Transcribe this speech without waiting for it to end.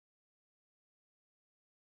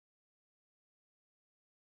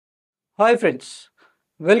Hi friends,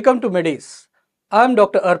 welcome to Medis. I am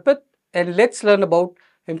Dr. Arpit and let's learn about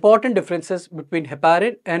important differences between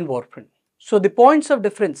heparin and warfarin. So the points of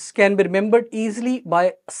difference can be remembered easily by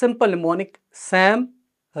a simple mnemonic SAM,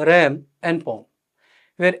 RAM and POM,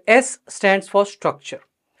 where S stands for structure.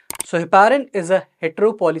 So heparin is a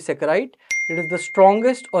heteropolysaccharide. It is the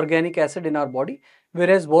strongest organic acid in our body,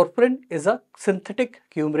 whereas warfarin is a synthetic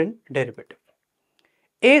coumarin derivative.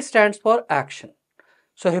 A stands for action.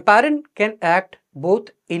 So heparin can act both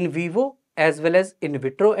in vivo as well as in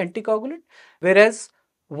vitro anticoagulant, whereas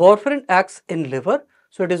warfarin acts in liver,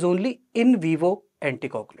 so it is only in vivo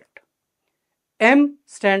anticoagulant. M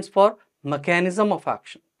stands for mechanism of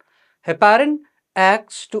action. Heparin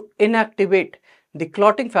acts to inactivate the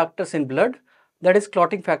clotting factors in blood, that is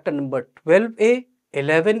clotting factor number 12A,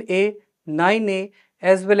 11A, 9A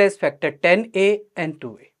as well as factor 10A and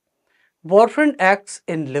 2A. Warfarin acts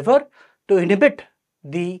in liver to inhibit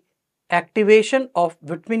the activation of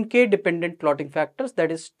vitamin K dependent clotting factors,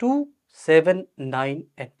 that is 2, 7, 9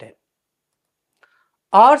 and 10.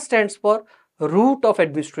 R stands for route of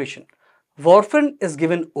administration. Warfarin is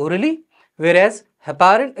given orally, whereas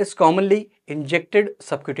heparin is commonly injected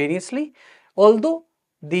subcutaneously, although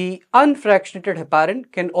the unfractionated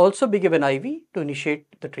heparin can also be given IV to initiate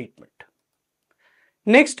the treatment.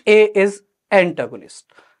 Next, A is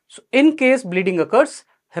antagonist. So in case bleeding occurs,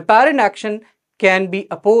 heparin action can be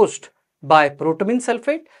opposed by protamine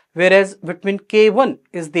sulfate, whereas vitamin K1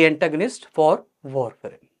 is the antagonist for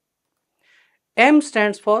warfarin. M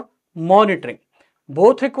stands for monitoring.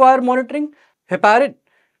 Both require monitoring. Heparin,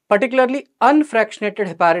 particularly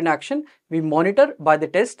unfractionated heparin action, we monitor by the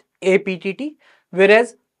test APTT,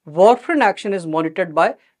 whereas warfarin action is monitored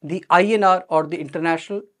by the INR or the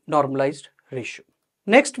international normalized ratio.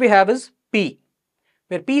 Next we have is P,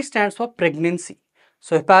 where P stands for pregnancy.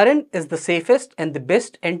 So heparin is the safest and the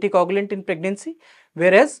best anticoagulant in pregnancy,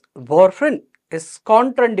 whereas warfarin is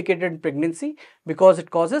contraindicated in pregnancy because it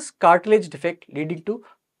causes cartilage defect leading to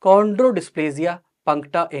chondrodysplasia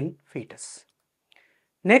puncta in fetus.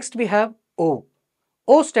 Next we have O.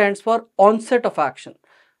 O stands for onset of action.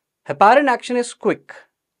 Heparin action is quick,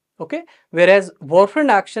 okay, whereas warfarin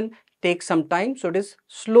action takes some time, so it is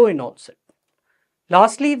slow in onset.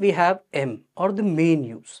 Lastly, we have M, or the main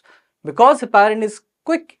use. Because heparin is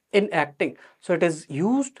quick in acting, so it is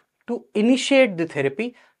used to initiate the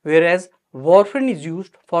therapy, whereas warfarin is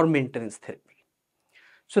used for maintenance therapy.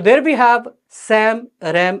 So there we have SAM,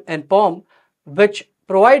 RAM and POM, which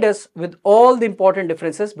provide us with all the important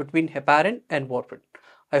differences between heparin and warfarin.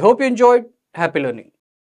 I hope you enjoyed. Happy learning.